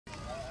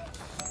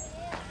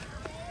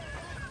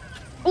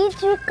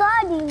It's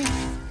recording.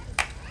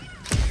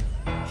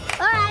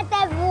 Alright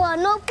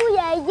everyone, no put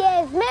your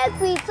ears, make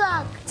we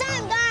talk.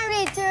 Time don't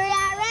reach to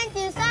rearrange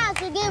this house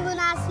to give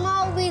una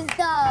small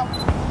wisdom.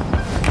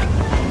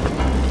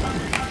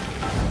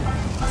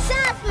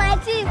 Sounds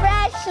mighty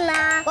fresh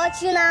now,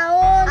 but you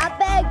know, I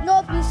beg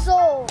no be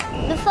so.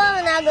 Before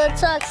una go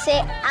talk, say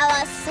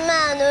our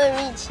smile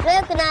no reach.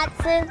 Make una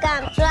think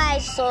I'm try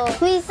so.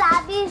 We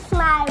sabi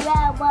smile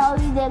well, but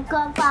we dey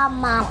cover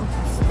mouth.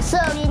 So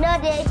we know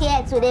they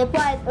here to the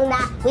point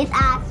una with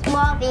our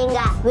small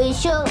finger. We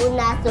show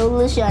una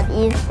solution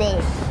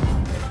instead.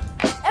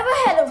 Ever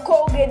heard of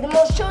Colgate, the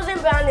most chosen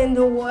brand in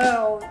the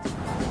world?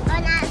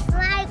 Una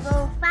smile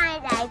go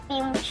find I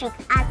film shoot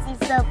as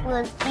it's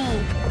supposed to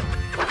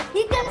be.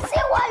 You can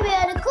see why we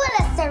are the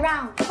coolest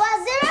around. For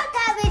zero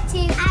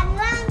cavity and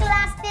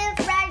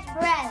long-lasting fresh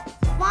breath.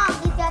 Mom,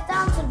 it's your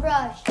turn to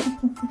brush.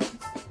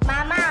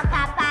 Mama and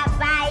Papa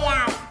buy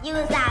am,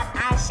 use am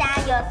and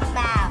shine your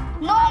smile.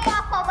 No